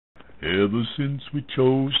Ever since we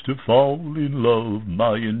chose to fall in love,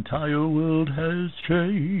 my entire world has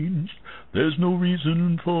changed. There's no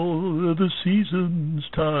reason for the seasons,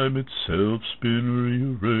 time itself's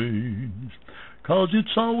been rearranged. 'Cause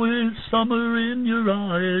it's always summer in your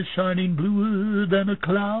eyes, shining bluer than a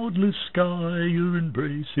cloudless sky. Your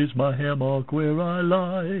embrace is my hammock where I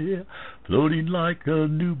lie, floating like a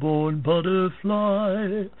newborn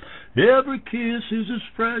butterfly. Every kiss is as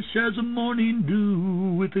fresh as a morning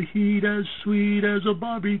dew, with a heat as sweet as a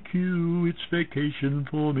barb-e-que. It's vacation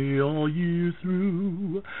for me all year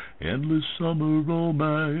through, endless summer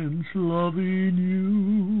romance loving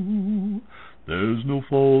you. There's no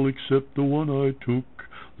fall except the one I took,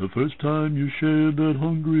 the first time you shared that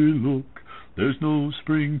hungry look. There's no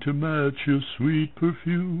spring to match your sweet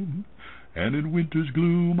perfume, and in winter's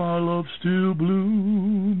gloom our love still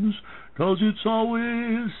blooms. 'Cause it's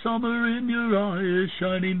always summer in your eyes,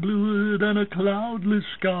 shining bluer than a cloudless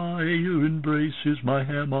sky. Your embrace is my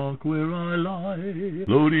hammock where I lie,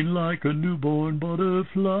 floating like a newborn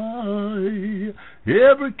butterfly.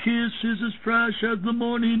 Every kiss is as fresh as the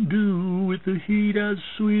morning dew, with the heat as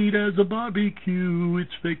sweet as a barb-e-que.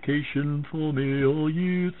 It's vacation for me all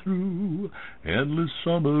year through, endless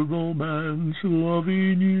summer romance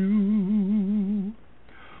loving you.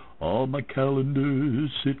 All my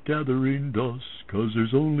calendars sit gathering dust, 'cause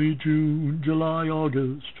there's only June, July,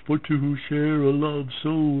 August, for two who share a love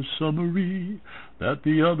so summery that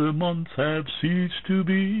the other months have ceased to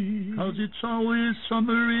be. 'Cause it's always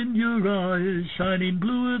summer in your eyes, shining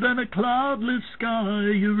bluer than a cloudless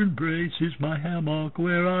sky. Your embrace is my hammock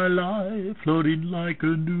where I lie, floating like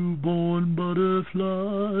a newborn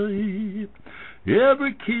butterfly.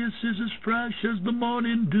 Every kiss is as fresh as the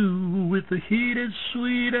morning dew, with the heat as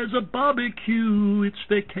sweet as a barb-e-que. It's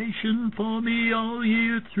vacation for me all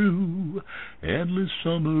year through, endless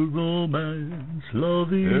summer romance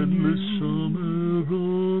loving you. Endless summer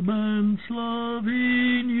romance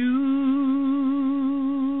loving you.